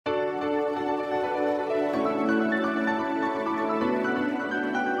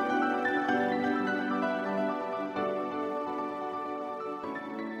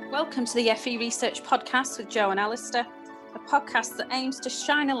Welcome to the FE Research Podcast with Jo and Alistair, a podcast that aims to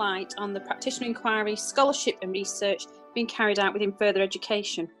shine a light on the practitioner inquiry, scholarship and research being carried out within further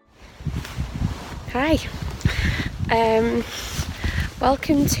education. Hi,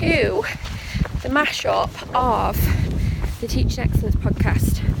 welcome to the mashup of the Teaching Excellence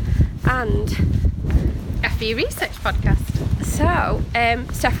Podcast and FE Research Podcast. So,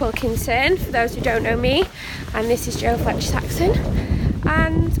 Steph Wilkinson, for those who don't know me, and this is Jo Fletcher-Saxon.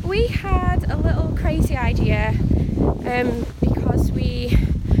 And we had a little crazy idea because we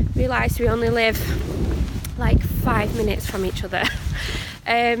realised we only live like 5 minutes from each other,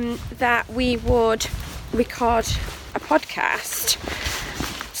 that we would record a podcast /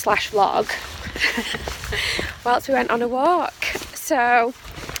 vlog whilst we went on a walk. So,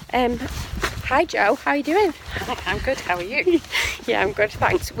 hi Jo, how are you doing? Hi, I'm good, how are you? Yeah, I'm good,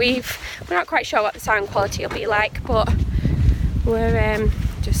 thanks. We're not quite sure what the sound quality will be like, but we're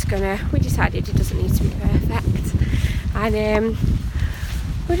we decided it doesn't need to be perfect, and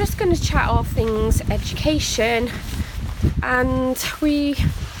we're just gonna chat all things education, and we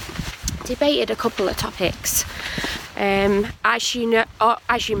debated a couple of topics. As you know, or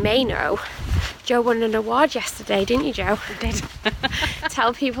as you may know, Jo won an award yesterday, didn't you, Jo? I did.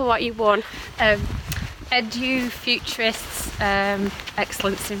 Tell people what you won. Edu Futurists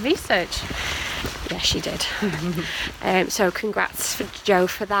Excellence in Research. Yeah, she did. So congrats for Jo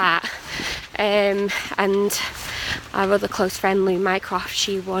for that. And our other close friend Lou Mycroft,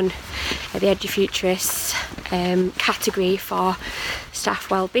 she won the EduFuturists category for staff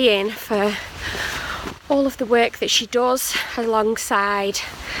wellbeing for all of the work that she does alongside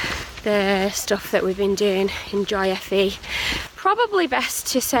the stuff that we've been doing in Joy FE. Probably best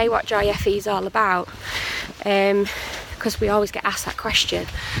to say what Joy FE is all about, because we always get asked that question.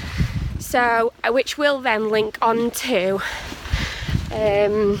 So, which will then link on to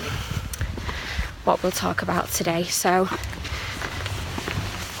what we'll talk about today. So,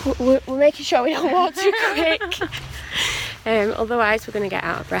 we're making sure we don't walk too quick. Otherwise, we're going to get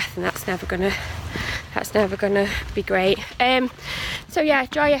out of breath, and that's never going to be great. So yeah,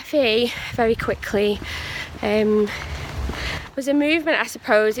 Joy FE, very quickly, was a movement, I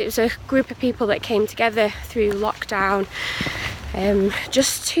suppose. It was a group of people that came together through lockdown,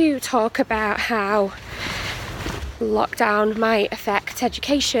 just to talk about how lockdown might affect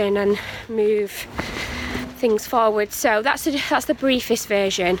education and move things forward. So that's the briefest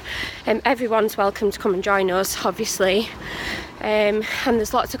version. Everyone's welcome to come and join us, obviously, and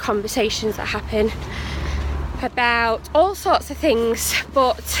there's lots of conversations that happen about all sorts of things,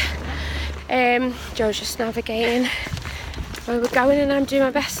 but Jo's just navigating where we're going, and I'm doing my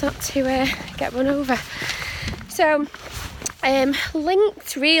best not to get run over. So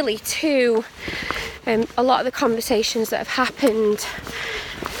linked really to a lot of the conversations that have happened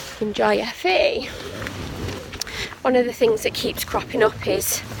in Joy FE, one of the things that keeps cropping up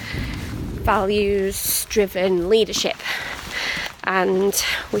is values driven leadership, and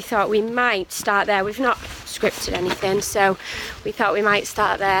we thought we might start there. We've not scripted anything, so we thought we might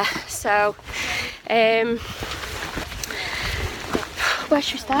start there. So where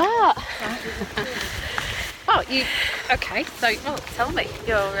should we start? Okay, so tell me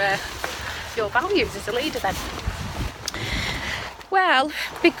your values as a leader then. Well,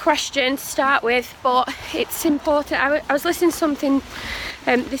 big question to start with, but it's important. I was listening to something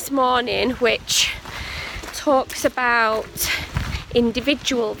this morning which talks about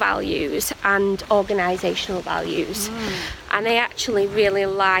individual values and organisational values, and I actually really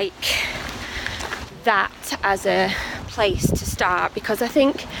like that as a place to start, because I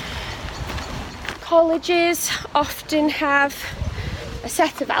think colleges often have a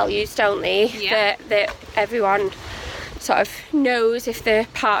set of values, don't they? Yeah. That everyone sort of knows if they're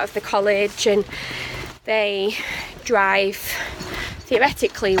part of the college, and they drive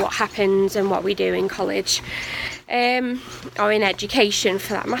theoretically what happens and what we do in college, or in education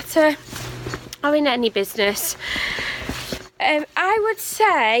for that matter, or in any business. I would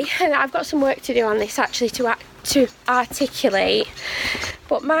say, and I've got some work to do on this actually to articulate,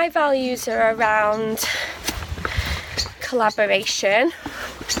 but my values are around collaboration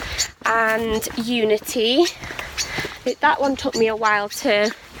and unity. That one took me a while to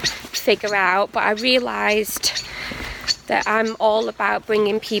figure out, but I realised that I'm all about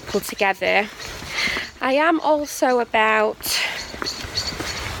bringing people together. I am also about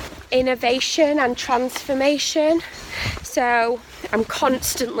innovation and transformation, so I'm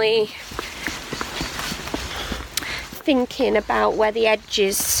constantly thinking about where the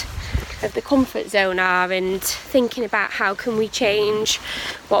edges of the comfort zone are, and thinking about how can we change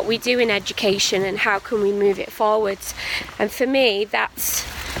what we do in education and how can we move it forwards. And for me, that's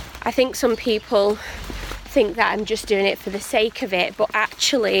I think some people think that I'm just doing it for the sake of it, but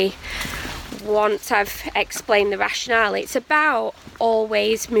actually, once I've explained the rationale, it's about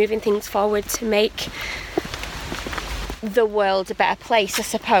always moving things forward to make the world a better place, I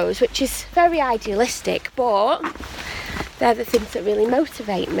suppose, which is very idealistic, but they're the things that really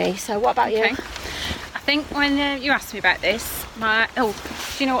motivate me. So what about you? I think when you asked me about this, do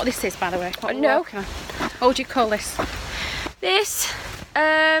you know what this is, by the way? No. What would you call this? This,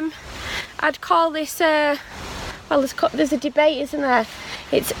 I'd call this, there's a debate, isn't there?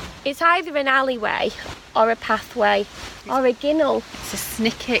 It's either an alleyway or a pathway or a ginnel. It's a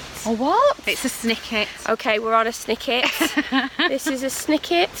snicket. A what? It's a snicket. Okay, we're on a snicket. This is a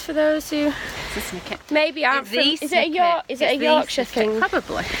snicket for those who... It's a snicket. Maybe aren't from... Is it a Yorkshire thing?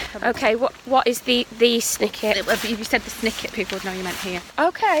 Probably. Okay, what is the snicket? If you said the snicket, people would know you meant here.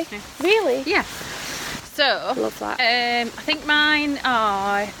 Okay, Yeah. Really? Yeah. So, Love that. I think mine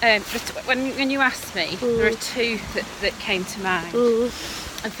are, when you asked me, there are two that came to mind.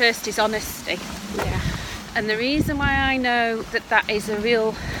 And first is honesty. Yeah. And the reason why I know that is a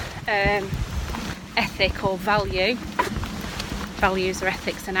real ethic or value, values or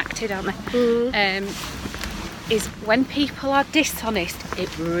ethics enacted, aren't they? Is when people are dishonest,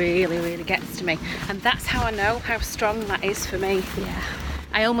 it really, really gets to me. And that's how I know how strong that is for me. Yeah.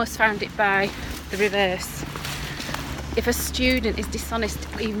 I almost found it by the reverse. If a student is dishonest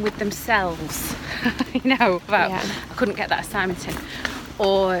even with themselves, about I couldn't get that assignment in,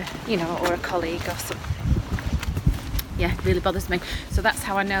 or or a colleague or something, it really bothers me. So that's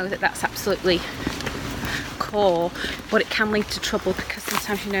how I know that that's absolutely core, but it can lead to trouble because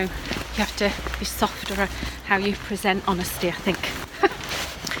sometimes you have to be softer how you present honesty, I think.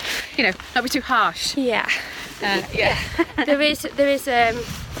 Not be too harsh. Yeah. There is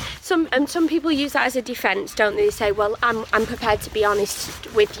some people use that as a defence, don't they? They say, well, I'm prepared to be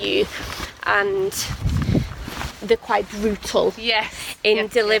honest with you, and they're quite brutal in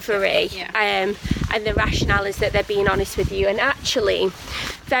delivery. Yeah. And the rationale is that they're being honest with you. And actually,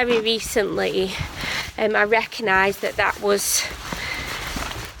 very recently, I recognised that was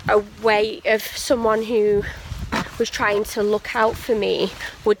a way of someone who was trying to look out for me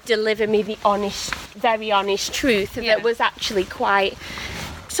would deliver me the very honest truth that was actually quite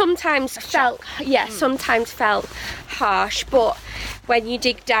sometimes felt harsh, but when you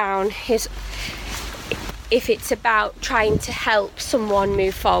dig down, if it's about trying to help someone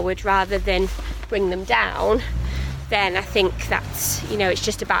move forward rather than bring them down, then I think that's it's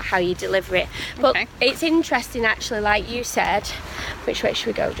just about how you deliver it. But it's interesting actually, like you said. Which way should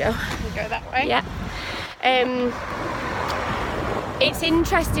we go, Jo? We'll go that way. Yeah. It's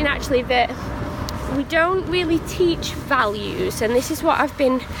interesting actually that we don't really teach values, and this is what I've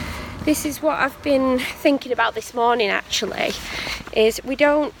been thinking about this morning actually, is we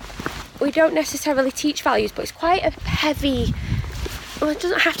don't necessarily teach values, but it's quite a heavy, well, it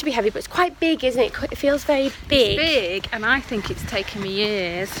doesn't have to be heavy, but it's quite big, isn't it? It feels very big. It's big, and I think it's taken me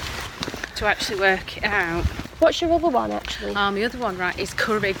years to actually work it out. What's your other one actually? My other one, is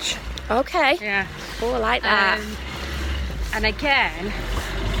courage. Okay. Yeah. Oh, I like that. And again,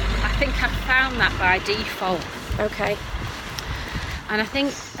 I think I found that by default. Okay. And I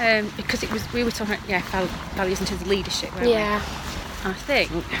think because we were talking about values in terms of leadership, weren't we? Yeah. And I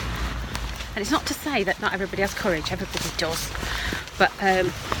think, and it's not to say that not everybody has courage, everybody does, but I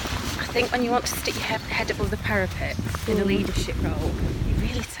think when you want to stick your head above the parapet in a leadership role, it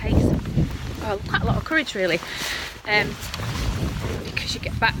really takes quite a lot of courage, really, because you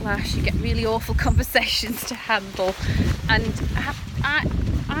get backlash, you get really awful conversations to handle, and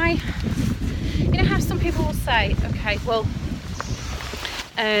I how some people will say, okay, well,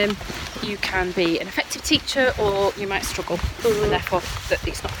 you can be an effective teacher or you might struggle, and therefore that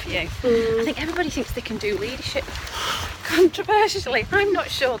it's not for you. I think everybody thinks they can do leadership. Controversially, I'm not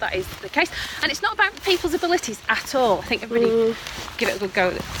sure that is the case, and it's not about people's abilities at all. I think everybody give it a good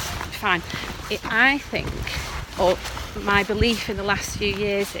go. Fine. I think, or my belief in the last few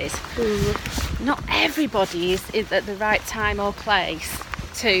years is, not everybody is at the right time or place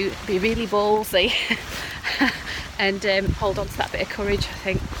to be really ballsy and hold on to that bit of courage,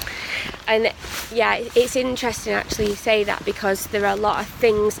 I think. And it's interesting actually you say that, because there are a lot of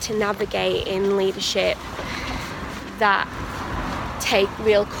things to navigate in leadership that take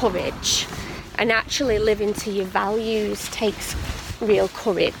real courage, and actually living to your values takes real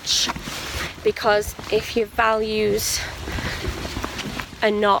courage, because if your values are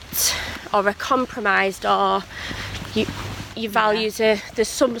not, or are compromised, or your values there's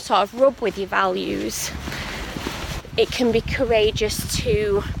some sort of rub with your values, it can be courageous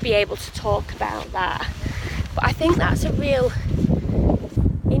to be able to talk about that. But I think that's a real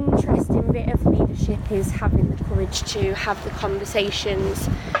interesting interesting bit of leadership is having the courage to have the conversations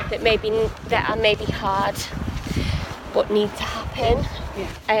that are maybe hard but need to happen.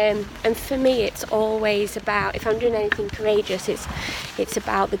 Yeah. And for me, it's always about, if I'm doing anything courageous, it's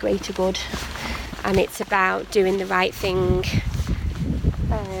about the greater good, and it's about doing the right thing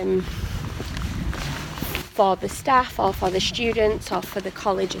for the staff or for the students or for the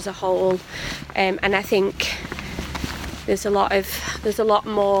college as a whole. And I think there's a lot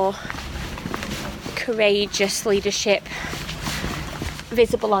more courageous leadership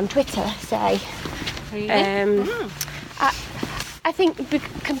visible on Twitter, say. Really? I think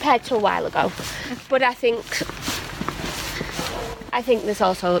compared to a while ago, but I think there's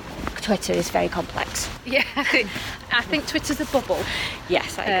also, Twitter is very complex. Yeah, I think Twitter's a bubble.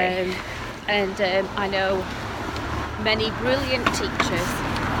 Yes, I agree. And I know many brilliant teachers,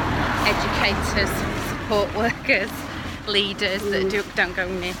 educators, support workers, leaders that don't go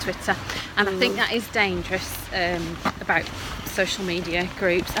near Twitter, and I think that is dangerous about social media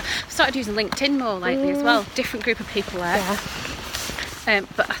groups. I've started using LinkedIn more lately as well. Different group of people there. Yeah.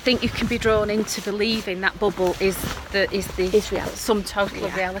 But I think you can be drawn into believing that bubble is the reality. sum total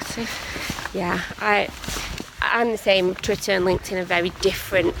of reality. Yeah, I'm the same. Twitter and LinkedIn are very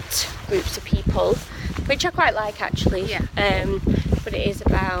different groups of people, which I quite like actually. Yeah. But it is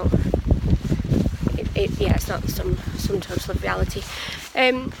about it's not the sum total of reality.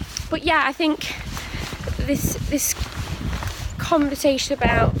 But yeah, I think this conversation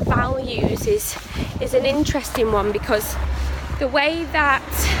about values is an interesting one, because the way that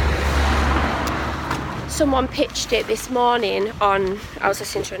someone pitched it this morning I was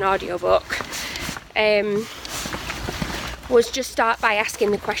listening to an audiobook, was just start by asking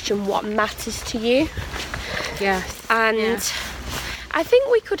the question, what matters to you? Yes. And yeah. I think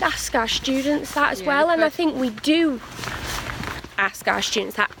we could ask our students that as well, and I think we do ask our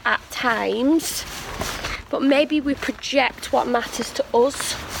students that at times, but maybe we project what matters to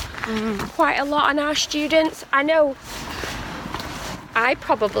us quite a lot on our students. I know I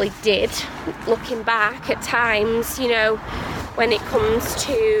probably did, looking back at times, when it comes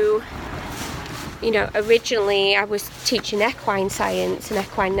to, originally I was teaching equine science and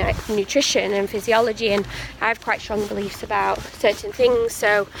equine nutrition and physiology, and I have quite strong beliefs about certain things,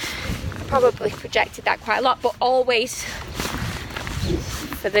 so I probably projected that quite a lot, but always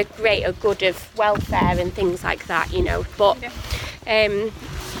for the greater good of welfare and things like that, but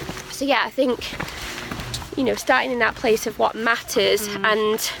so yeah, I think starting in that place of what matters.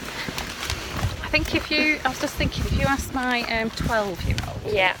 And I think if you ask my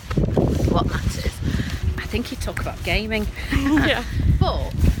 12-year-old yeah, what matters, I think he'd talk about gaming. Yeah.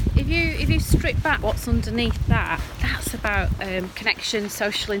 But if you strip back what's underneath that's about connection,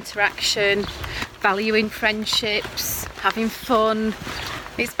 social interaction, valuing friendships, having fun.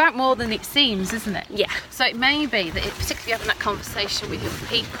 It's about more than it seems, isn't it? Yeah. So it may be that, particularly having that conversation with young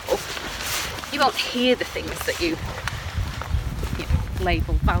people, you won't hear the things that you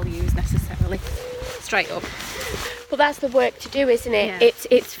label values necessarily straight up. Well, that's the work to do, isn't it? Yeah.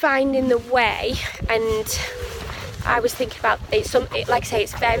 It's finding the way, and I was thinking about it. Like I say,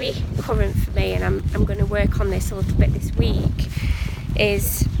 it's very current for me, and I'm going to work on this a little bit this week.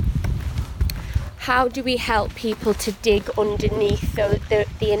 Is how do we help people to dig underneath the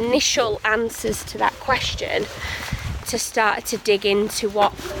initial answers to that question, to start to dig into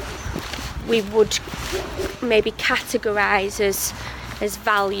what we would maybe categorise as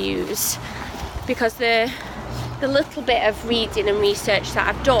values, because the little bit of reading and research that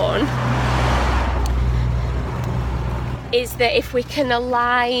I've done is that if we can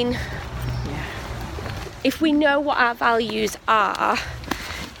align, if we know what our values are,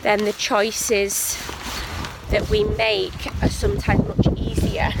 then the choices that we make are sometimes much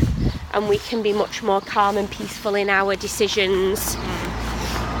easier, and we can be much more calm and peaceful in our decisions.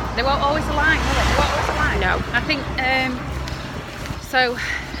 They won't always align, will they? They won't always align. No. I think,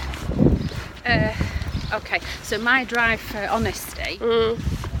 so my drive for honesty,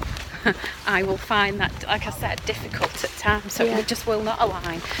 I will find that, like I said, difficult at times, so we just will not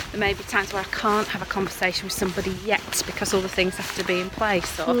align. There may be times where I can't have a conversation with somebody yet because other things have to be in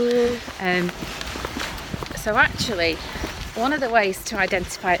place. Or, so actually, one of the ways to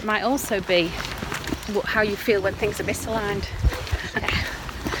identify it might also be how you feel when things are misaligned.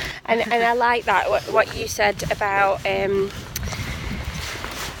 And I like that, what you said about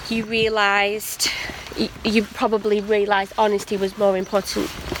you probably realised honesty was more important,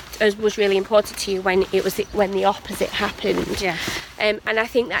 was really important to you when the opposite happened. Yeah. And I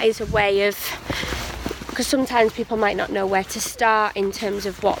think that is a way of, because sometimes people might not know where to start in terms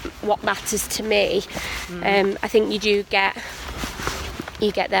of what matters to me. I think you do get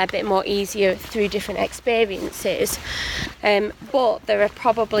you get there a bit more easier through different experiences. But there are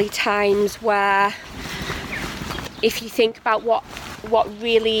probably times where, if you think about what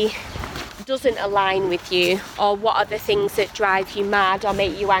really doesn't align with you, or what are the things that drive you mad or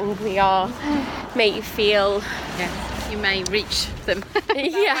make you angry or make you feel, you may reach them.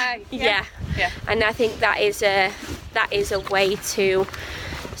 yeah. And I think that is a way to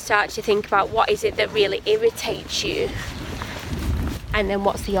start to think about what is it that really irritates you, and then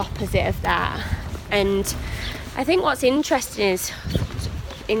what's the opposite of that. And I think what's interesting is,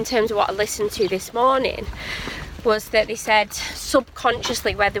 in terms of what I listened to this morning, was that they said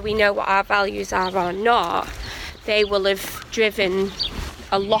subconsciously, whether we know what our values are or not, they will have driven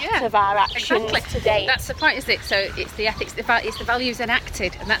a lot of our actions today. That's the point, isn't it? So it's the ethics, it's the values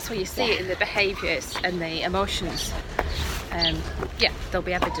enacted, and that's where you see it in the behaviours and the emotions. They'll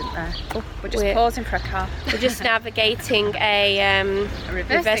be evident there. Oh, we're just pausing for a car. We're just navigating a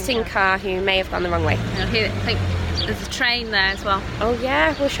reversing car who may have gone the wrong way. I think there's a train there as well. Oh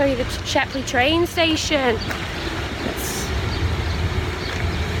yeah, we'll show you the Shepley train station.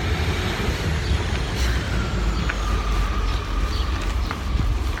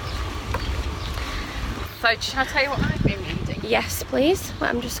 So shall I tell you what I've been reading? Yes, please. Well,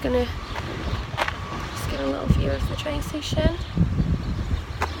 I'm just gonna get a little view of the train station.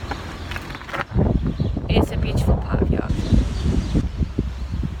 It's a beautiful part of York.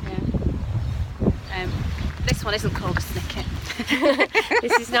 Yeah. This one isn't called a snicket.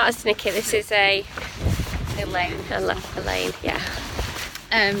 This is not a snicket. This is a lane. A lane. Yeah.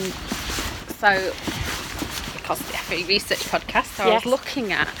 So, because of the FE Research podcast, so I was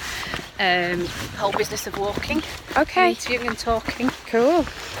looking at the whole business of walking, interviewing and talking. Cool.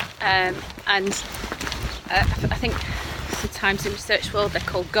 And I think sometimes in research world they're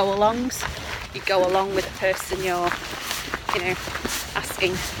called go-alongs. You go along with the person you're,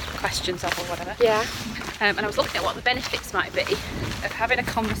 asking questions of or whatever. Yeah. And I was looking at what the benefits might be of having a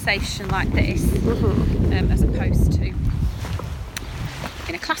conversation like this, as opposed to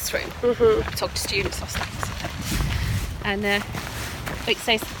in a classroom. Talk to students or staff. And it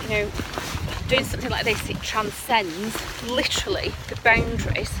says, doing something like this, it transcends literally the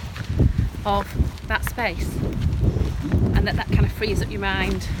boundaries of that space, and that kind of frees up your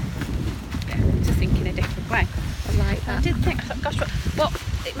mind to think in a different way. I like that. I did think, I thought, gosh, what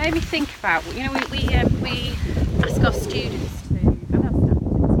it made me think about, we ask our students to, and our staff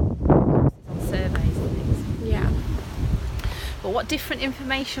to on surveys and things. Yeah. But what different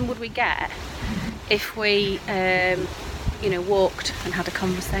information would we get if we, walked and had a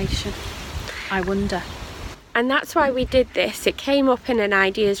conversation? I wonder. And that's why we did this. It came up in an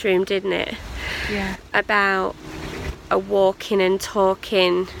ideas room, didn't it? Yeah. About a walking and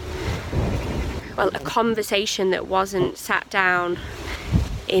talking, a conversation that wasn't sat down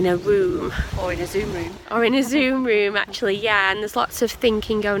in a room. Or in a Zoom room. Or in a Zoom room, actually, yeah. And there's lots of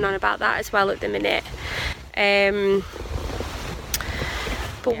thinking going on about that as well at the minute.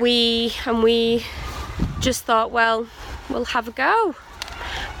 But we just thought, well, we'll have a go.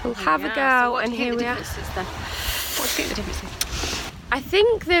 We'll have a go, so and here we are. Then? What do you think the difference is? I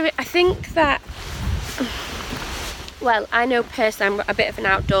think that. Well, I know personally I'm a bit of an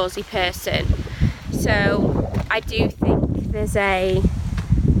outdoorsy person, so I do think there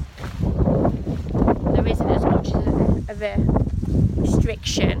isn't as much of a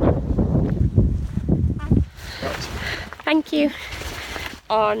restriction. Thank you.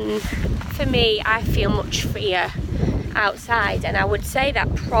 For me, I feel much freer outside, and I would say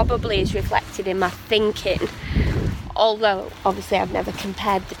that probably is reflected in my thinking, although obviously I've never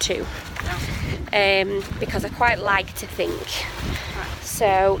compared the two. Because I quite like to think.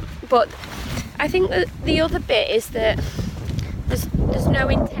 So, but I think that the other bit is that there's no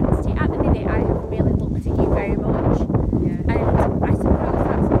intensity at the minute. I haven't really looked at you very much, and I suppose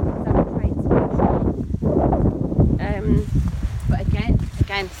that's because I'm trying to. But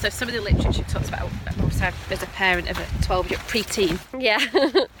again, so some of the literature talks about, as a parent of a 12-year preteen. Yeah.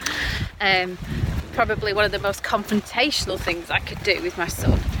 Probably one of the most confrontational things I could do with my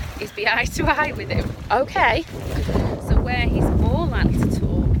son is be eye to eye with him. Okay. So where he's more likely to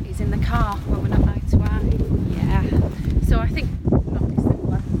talk is in the car when we're not eye to eye. Yeah. So I think not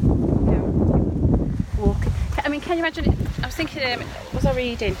dissimilar. Walking. I mean, can you imagine it? I was thinking, what was I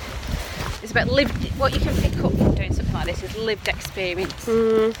reading? It's about what you can pick up from doing something like this is lived experience.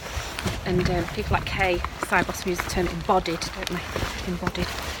 And people like Kay Sybostom use the term embodied, don't they? Embodied.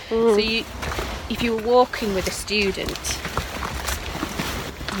 So if you were walking with a student,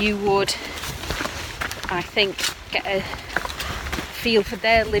 you would, I think, get a feel for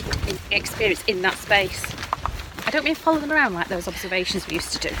their lived experience in that space. I don't mean follow them around like those observations we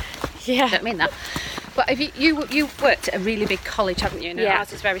used to do. Yeah. I don't mean that. But if you worked at a really big college, haven't you? Yeah.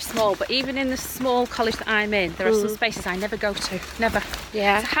 Ours is very small, but even in the small college that I'm in, there are some spaces I never go to, never.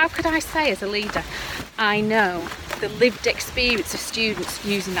 Yeah. So how could I say as a leader, I know the lived experience of students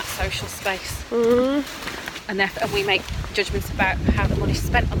using that social space, and therefore we make judgments about how the money's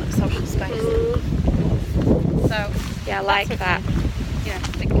spent on that social space. So Yeah, I like that. Yeah,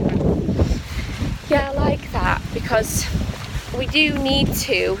 think about. Yeah, I like that, because we do need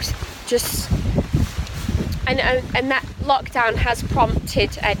to just, and that lockdown has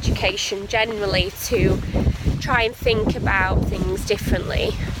prompted education generally to try and think about things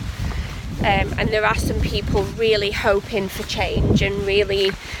differently. And there are some people really hoping for change, and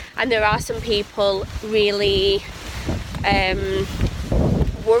there are some people really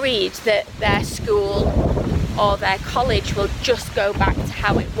worried that their school or their college will just go back to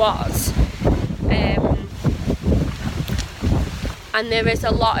how it was. And there is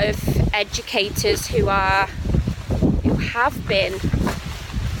a lot of educators who have been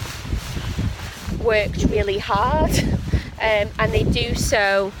worked really hard, and they do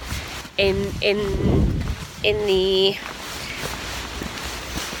so in the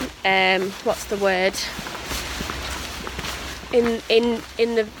what's the word, in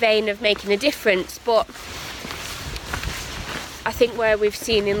the vein of making a difference. But I think where we've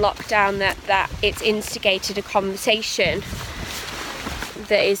seen in lockdown that it's instigated a conversation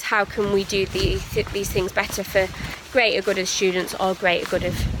that is, how can we do these things better for greater good of students or greater good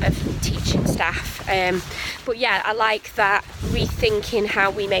of teaching staff. But yeah, I like that, rethinking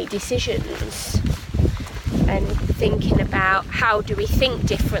how we make decisions and thinking about how do we think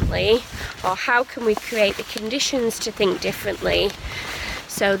differently, or how can we create the conditions to think differently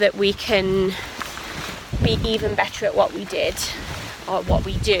so that we can be even better at what we did or what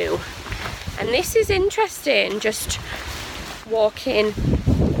we do. And this is interesting, just walking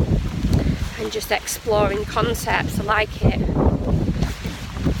and just exploring concepts. I like it.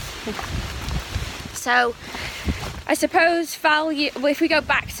 So I suppose if we go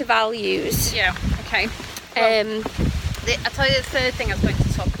back to values. Yeah, okay. Well, I'll tell you the third thing I was going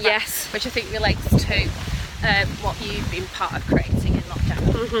to talk about, yes, which I think relates to what you've been part of creating in lockdown.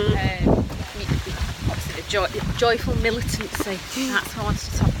 Obviously the joyful militancy. That's what I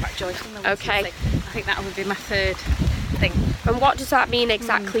wanted to talk about, joyful militancy. Okay. I think that would be my third thing. And what does that mean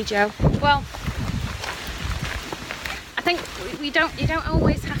exactly, Jo? Well, I think you don't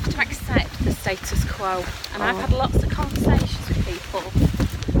always have to accept the status quo, and I've had lots of conversations with people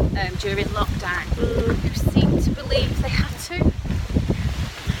during lockdown who seem to believe they had to.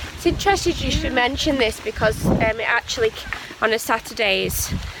 It's interesting you should mention this, because it actually, on a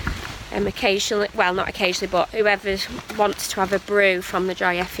Saturdays, occasionally, well not occasionally, but whoever wants to have a brew from the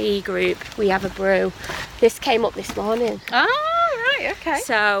Joy FE group, we have a brew. This came up this morning. Oh, right, okay.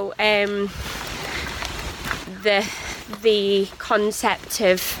 So the concept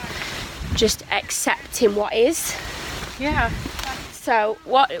of just accepting what is. Yeah. So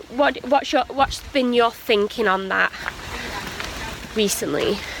what's been your thinking on that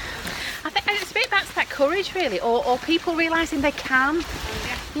recently? I think it's a bit back to that courage, really, or people realising they can.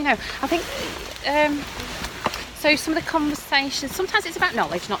 You know, I think so. Some of the conversations, sometimes it's about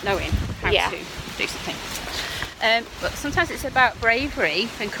knowledge, not knowing how to do something. But sometimes it's about bravery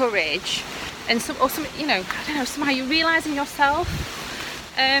and courage, and you know, I don't know. Somehow you're realising yourself.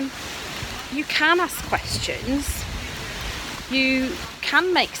 You can ask questions. You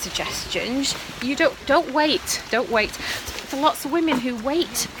can make suggestions. You don't wait. Don't wait. For lots of women who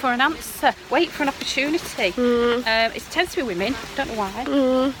wait for an answer, wait for an opportunity. It tends to be women. Don't know why.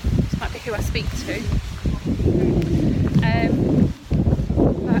 This might be who I speak to.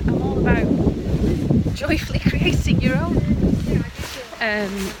 But I'm all about joyfully creating your own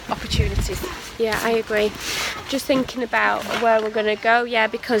opportunities. Yeah, I agree. Just thinking about where we're going to go. Yeah,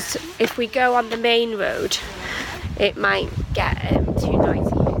 because if we go on the main road, it might get too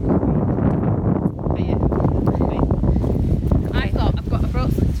noisy. I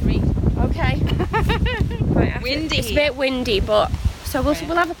brought something to read. Okay. Right, Windy. It's a bit windy, but so we'll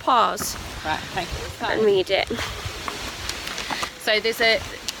have a pause. Right, thank you. And read it. So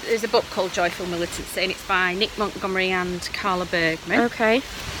there's a book called Joyful Militancy, and it's by Nick Montgomery and Carla Bergman. Okay.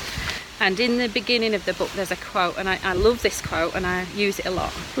 And in the beginning of the book there's a quote, and I love this quote and I use it a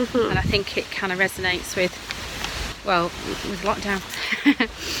lot. And I think it kind of resonates with lockdown.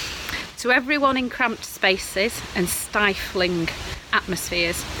 To everyone in cramped spaces and stifling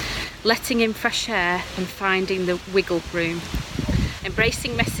atmospheres, letting in fresh air and finding the wiggle room,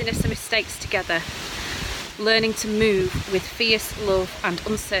 embracing messiness and mistakes together, learning to move with fierce love and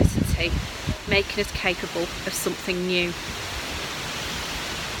uncertainty, making us capable of something new.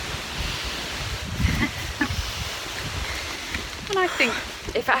 And I think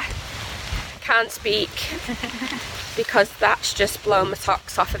if I can't speak because that's just blown my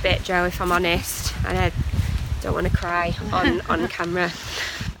socks off a bit, Joe, if I'm honest, and I don't want to cry on camera.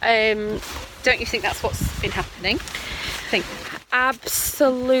 Don't you think that's what's been happening? I think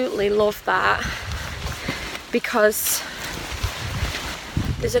absolutely love that, because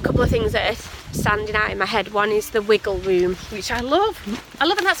there's a couple of things that are standing out in my head. One is the wiggle room, which I love, and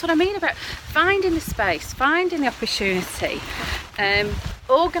that's what I mean about finding the space, finding the opportunity.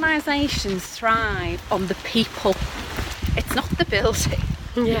 Organisations thrive on the people. It's not the building.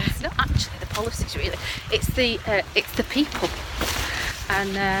 Yeah. It's not actually the policies really. It's the people.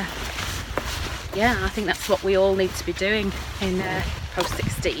 And I think that's what we all need to be doing in post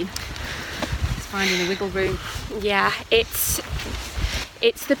 16. It's finding the wiggle room. Yeah, it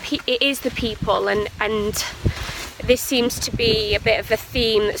is the people, and this seems to be a bit of a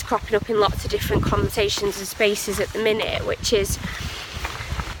theme that's cropping up in lots of different conversations and spaces at the minute, which is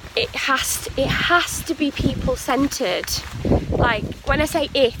it has to be people centered. Like, when I say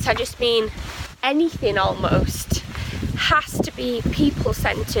it, I just mean anything almost has to be people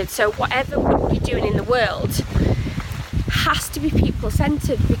centered. So whatever you're doing in the world has to be people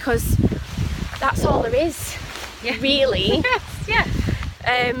centered, because that's all there is. Yeah. Really. Yes, yeah.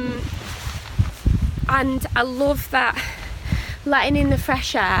 And I love that letting in the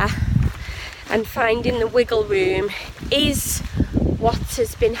fresh air and finding the wiggle room is what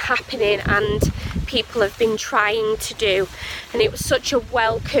has been happening and people have been trying to do. And it was such a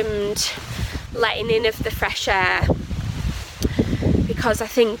welcomed letting in of the fresh air, because I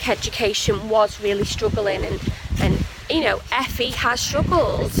think education was really struggling, and you know, Effie has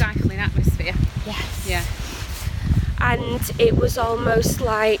struggled. Stifling atmosphere. Yes. Yeah. And it was almost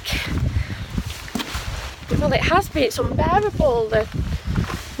like, well, it has been, it's unbearable, the,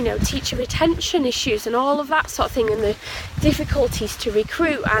 you know, teacher retention issues and all of that sort of thing, and the difficulties to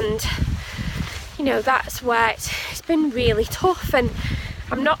recruit, and you know, that's where it's been really tough. And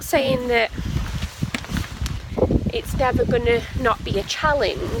I'm not saying that it's never going to not be a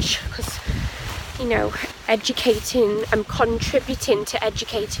challenge, because you know, educating and contributing to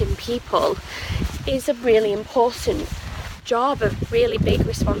educating people is a really important job, a really big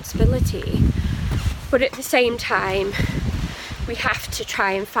responsibility. But at the same time, we have to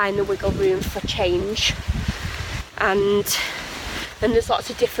try and find the wiggle room for change, and there's lots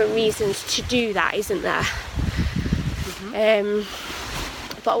of different reasons to do that, isn't there?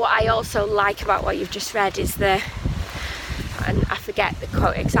 But what I also like about what you've just read is and I forget the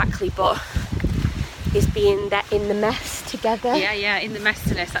quote exactly, but is being there in the mess together. Yeah, in the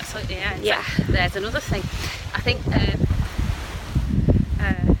messiness. That's what. Yeah. There's another thing. I think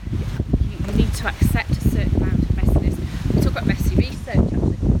you need to accept a certain amount of messiness. We talk about messy research,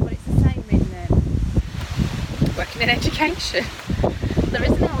 actually, but it's the same in working in education. There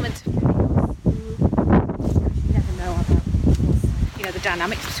is an element of chaos. You never know about, you know, the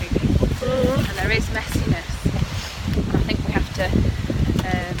dynamics between people, and there is messiness. And I think we have to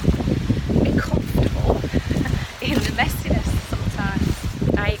be comfortable in the messiness sometimes.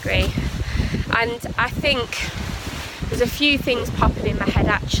 I agree. And I think there's a few things popping in my head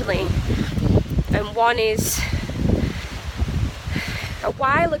actually. And one is, a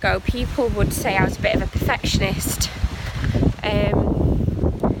while ago people would say I was a bit of a perfectionist.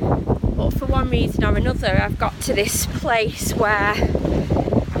 But for one reason or another, I've got to this place where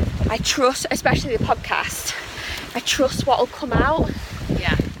I trust, especially the podcast, I trust what will come out.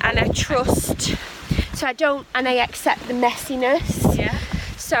 Yeah. And I trust, so I don't, and I accept the messiness. Yeah.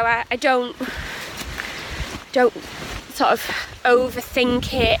 So I don't sort of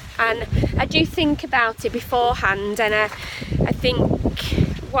overthink it, and I do think about it beforehand, and I think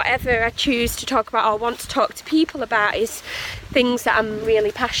whatever I choose to talk about or want to talk to people about is things that I'm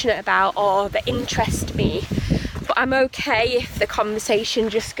really passionate about or that interest me. But I'm okay if the conversation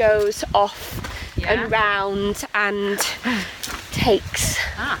just goes off and round and takes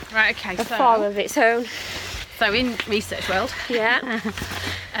a form of its own. So in Research World, one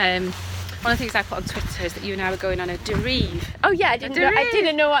of the things I put on Twitter is that you and I were going on a derive. Oh yeah, I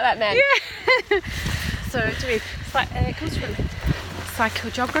didn't know what that meant. Yeah. So a derive, it's like, it comes from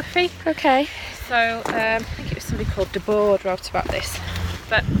psychogeography. Okay. So I think it was somebody called De Board wrote about this.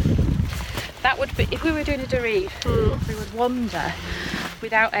 But that would be, if we were doing a derive, we would wander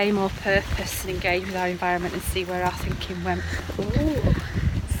without aim or purpose and engage with our environment and see where our thinking went. Ooh.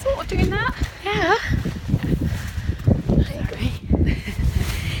 Sort of doing that. Yeah. I agree.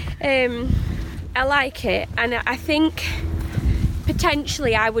 I like it, and I think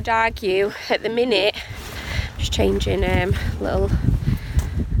potentially I would argue at the minute, just changing little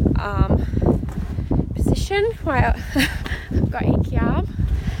arm position while I've got achy arm,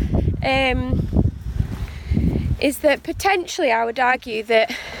 is that potentially I would argue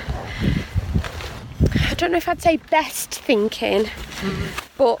that, I don't know if I'd say best thinking,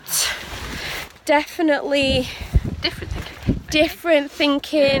 but definitely different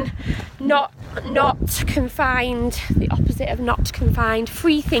thinking, not confined, the opposite of not confined,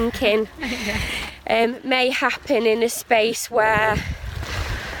 free thinking may happen in a space where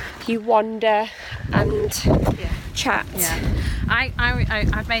you wander and chat. Yeah.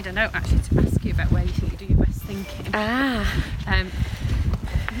 I've made a note actually to ask you about where you think you do your best thinking. I'm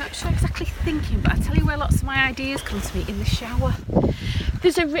not sure exactly thinking, but I'll tell you where lots of my ideas come to me: in the shower.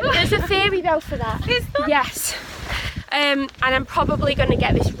 There's a theory though for that. Is there? Yes. And I'm probably going to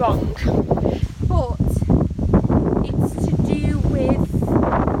get this wrong, but it's to do with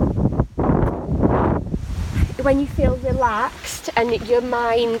when you feel relaxed and your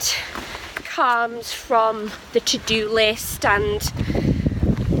mind calms from the to-do list and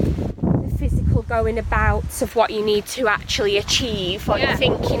the physical going about of what you need to actually achieve, what you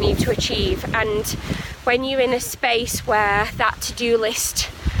think you need to achieve. And when you're in a space where that to-do list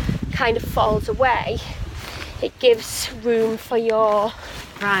kind of falls away, it gives room for your...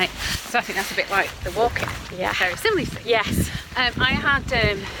 Right, so I think that's a bit like the walking. Yeah. Very similar thing. Yes. I had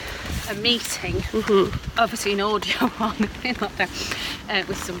a meeting, obviously an audio one in lockdown,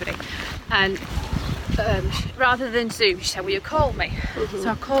 with somebody, and rather than Zoom, she said, will you call me? So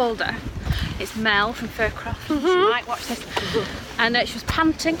I called her. It's Mel from Faircroft. She might watch this. And she was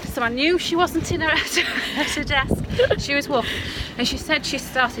panting, so I knew she wasn't in her at her desk. She was walking, and she said she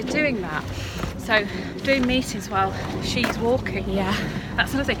started doing that. So doing meetings while she's walking. Yeah.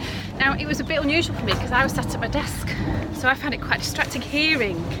 That's another thing. Now, it was a bit unusual for me because I was sat at my desk, so I found it quite distracting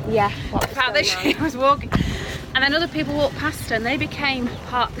hearing the fact that she was walking. And then other people walked past her and they became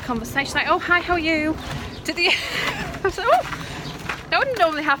part of the conversation, like, oh, hi, how are you? I was like, oh, that wouldn't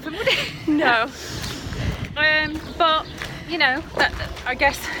normally happen, would it? No. But, you know, I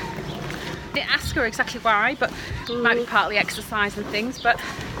guess, I didn't ask her exactly why, but it might be partly exercise and things, but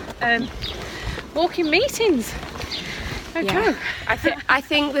walking meetings. Okay. I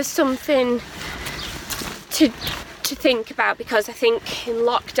think there's something to think about, because I think in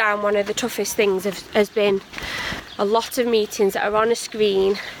lockdown one of the toughest things has been a lot of meetings that are on a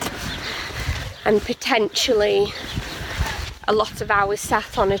screen and potentially a lot of hours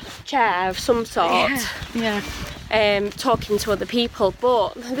sat on a chair of some sort, talking to other people.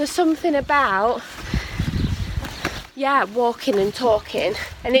 But there's something about walking and talking,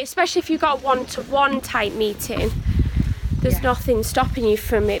 and especially if you've got a one-to-one type meeting, there's nothing stopping you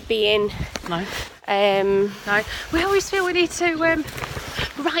from it being no. We always feel we need to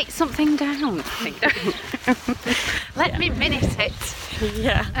write something down, I think. Let me minute it.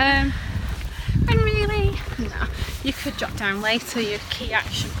 Yeah. And really, no, you could jot down later your key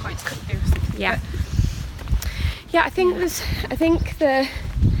action points, couldn't you? Yeah. Yeah, I think the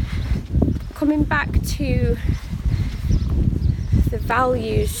coming back to the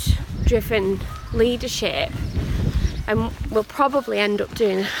values driven leadership, and we'll probably end up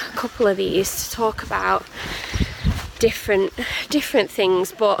doing a couple of these to talk about different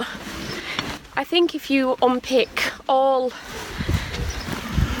things, but I think if you unpick all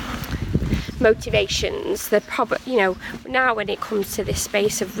motivations, they're probably, you know, now when it comes to this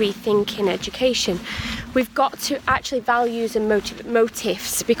space of rethinking education, we've got to actually, values and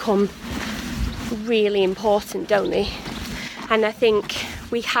motives become really important, don't they? And I think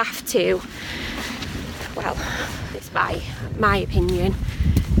we have to, well, it's my opinion,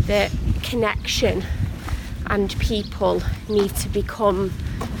 that connection and people need to become,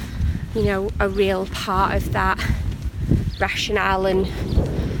 you know, a real part of that rationale and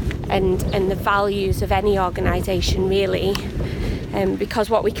the values of any organisation, really. Because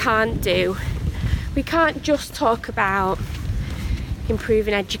what we can't do, we can't just talk about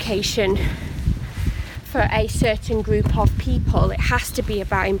improving education for a certain group of people. It has to be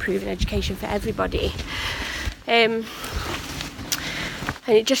about improving education for everybody. And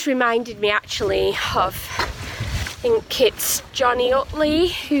it just reminded me actually of, I think it's Johnny Utley,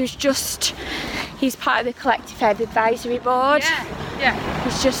 he's part of the Collective Ed Advisory Board. Yeah.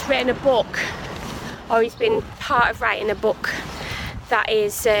 He's just written a book, or he's been part of writing a book that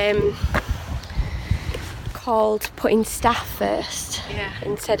is called Putting Staff First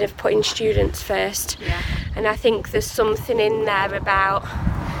instead of putting students first. Yeah. And I think there's something in there about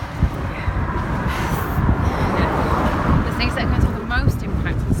the things that are going to have the most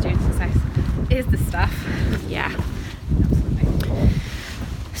impact on student success is staff. Yeah. Absolutely.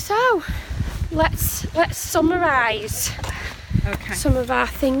 So let's summarise Okay. some of our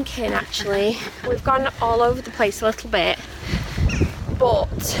thinking. Actually, we've gone all over the place a little bit, but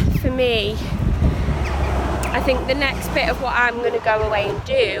for me, I think the next bit of what I'm going to go away and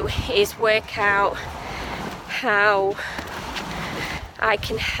do is work out how I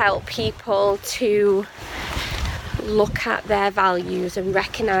can help people to look at their values and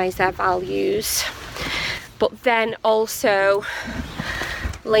recognise their values, but then also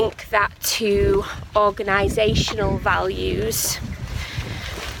link that to organisational values,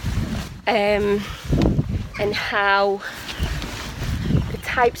 and how the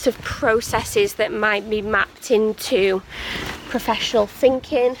types of processes that might be mapped into professional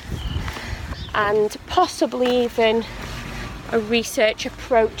thinking and possibly even a research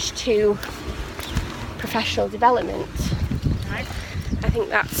approach to professional development. Right. I think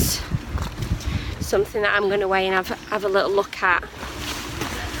that's something that I'm going to weigh and have a little look at.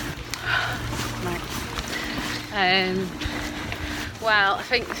 Right. Well, I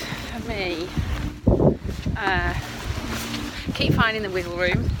think for me, keep finding the wiggle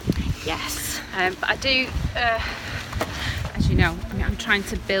room. Yes. But I do, as you know, I'm trying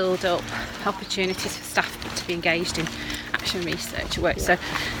to build up opportunities for staff to be engaged in action research work. So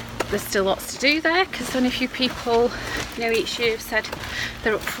there's still lots to do there, because only a few people, each year have said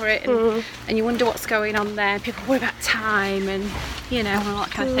they're up for it, and you wonder what's going on there. People worry about time and and all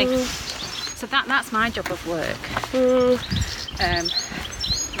that kind of thing. So that's my job of work.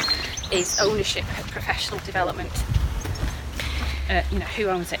 Is ownership of professional development. Who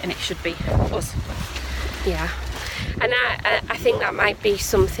owns it, and it should be us. Yeah. And I think that might be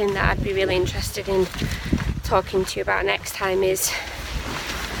something that I'd be really interested in talking to you about next time, is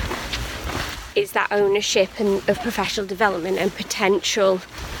that ownership of professional development and potential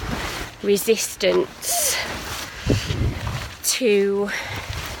resistance to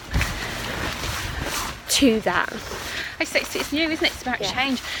that. It's new, isn't it? It's about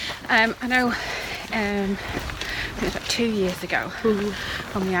change. I know it was about 2 years ago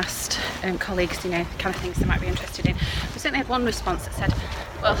when we asked colleagues, the kind of things they might be interested in. We certainly had one response that said,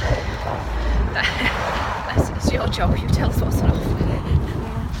 well, that's your job, you tell us what's on offer.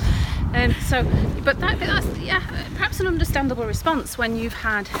 But that's perhaps an understandable response when you've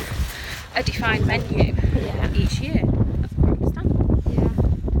had a defined menu each year. That's quite understandable.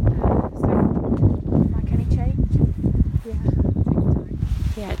 Like any change,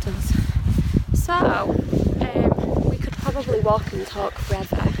 Yeah, it does. So we could probably walk and talk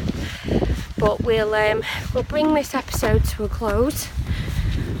forever, but we'll bring this episode to a close.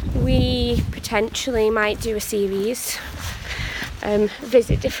 We potentially might do a series,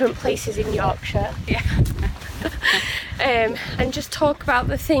 visit different places in Yorkshire, and just talk about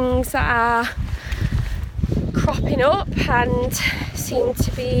the things that are cropping up and seem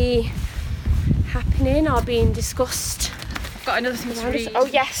to be happening or being discussed. I've got another thing to read. Oh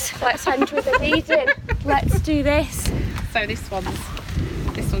yes, let's end with a reading. Let's do this. So this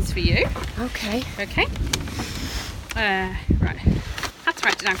one's for you. Okay. Right. I had to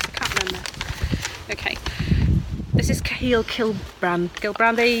write it down because I can't remember. Okay. This is Khalil Gibran. Khalil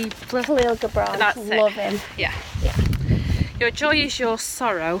Gibran. That's Love it. him. Yeah. Your joy is your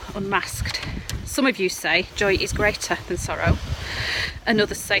sorrow unmasked. Some of you say joy is greater than sorrow, and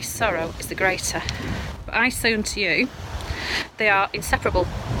others say sorrow is the greater. But I say unto you, they are inseparable.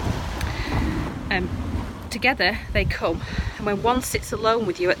 Together they come, and when one sits alone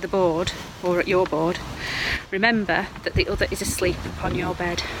with you at the board, or at your board, remember that the other is asleep upon your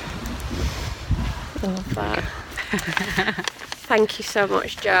bed. Love that. Thank you so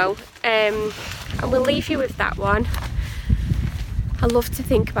much, Jo. And we'll leave you with that one. I love to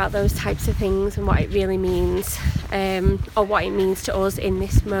think about those types of things and what it really means, or what it means to us in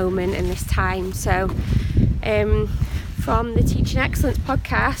this moment and this time. So from the Teaching Excellence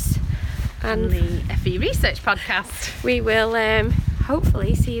podcast and the FE Research podcast, we will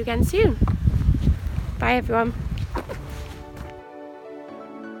hopefully see you again soon. Bye everyone.